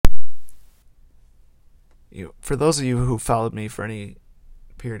For those of you who followed me for any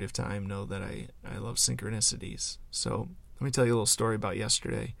period of time know that I love synchronicities. So let me tell you a little story about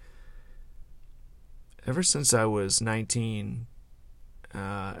yesterday. Ever since I was 19,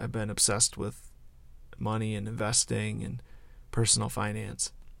 I've been obsessed with money and investing and personal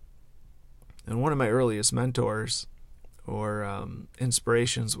finance. And one of my earliest mentors or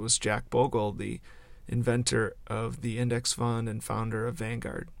inspirations was Jack Bogle, the inventor of the index fund and founder of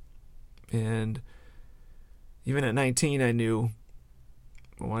Vanguard. And even at 19, I knew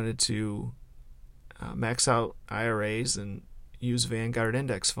I wanted to max out IRAs and use Vanguard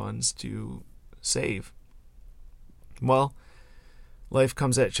index funds to save. Well, life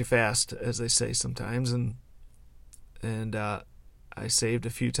comes at you fast, as they say sometimes, and I saved a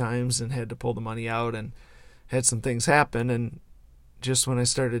few times and had to pull the money out and had some things happen, and just when I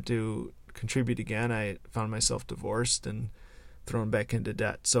started to contribute again, I found myself divorced and thrown back into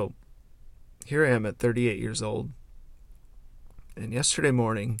debt. So here I am at 38 years old, and yesterday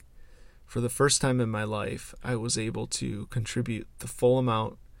morning, for the first time in my life, I was able to contribute the full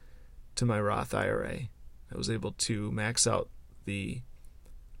amount to my Roth IRA. I was able to max out the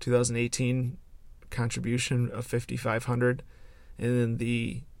 2018 contribution of $5,500 and then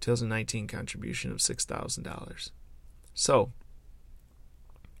the 2019 contribution of $6,000. So,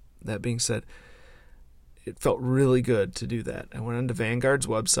 that being said, it felt really good to do that. I went onto Vanguard's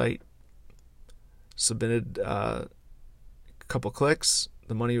website, submitted a couple clicks,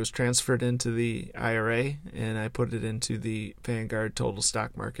 the money was transferred into the IRA, and I put it into the Vanguard Total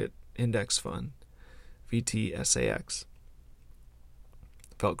Stock Market Index Fund, VTSAX.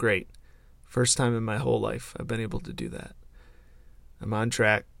 Felt great. First time in my whole life I've been able to do that. I'm on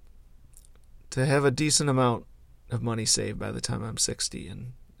track to have a decent amount of money saved by the time I'm 60,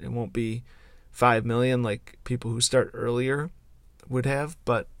 and it won't be $5 million like people who start earlier would have,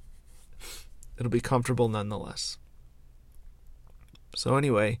 but it'll be comfortable nonetheless. So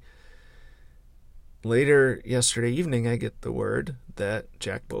anyway, later yesterday evening, I get the word that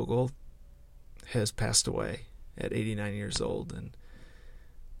Jack Bogle has passed away at 89 years old, and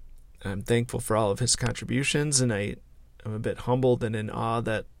I'm thankful for all of his contributions, and I'm a bit humbled and in awe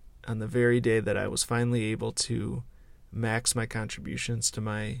that on the very day that I was finally able to max my contributions to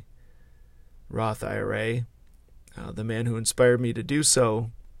my Roth IRA, the man who inspired me to do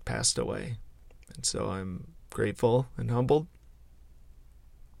so passed away. And so I'm grateful and humbled.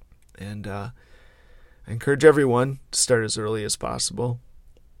 And I encourage everyone to start as early as possible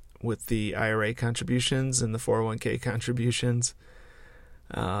with the IRA contributions and the 401k contributions.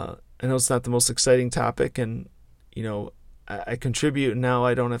 I know it's not the most exciting topic, and I contribute, and now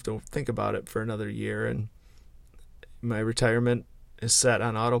I don't have to think about it for another year, and my retirement is set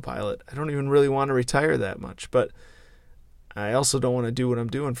on autopilot. I don't even really want to retire that much, but I also don't want to do what I'm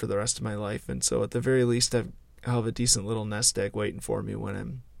doing for the rest of my life, and so at the very least I'll have a decent little nest egg waiting for me when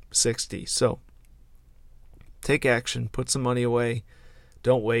I'm 60. So take action, put some money away,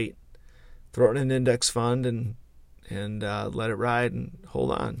 don't wait, throw it in an index fund and let it ride and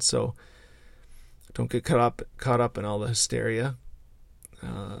hold on. So don't get caught up in all the hysteria.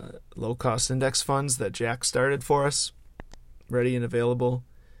 Low cost index funds that Jack started for us, ready and available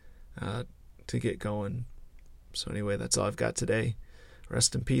to get going. So anyway, that's all I've got today.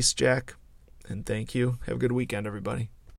 Rest in peace, Jack, and thank you. Have a good weekend, everybody.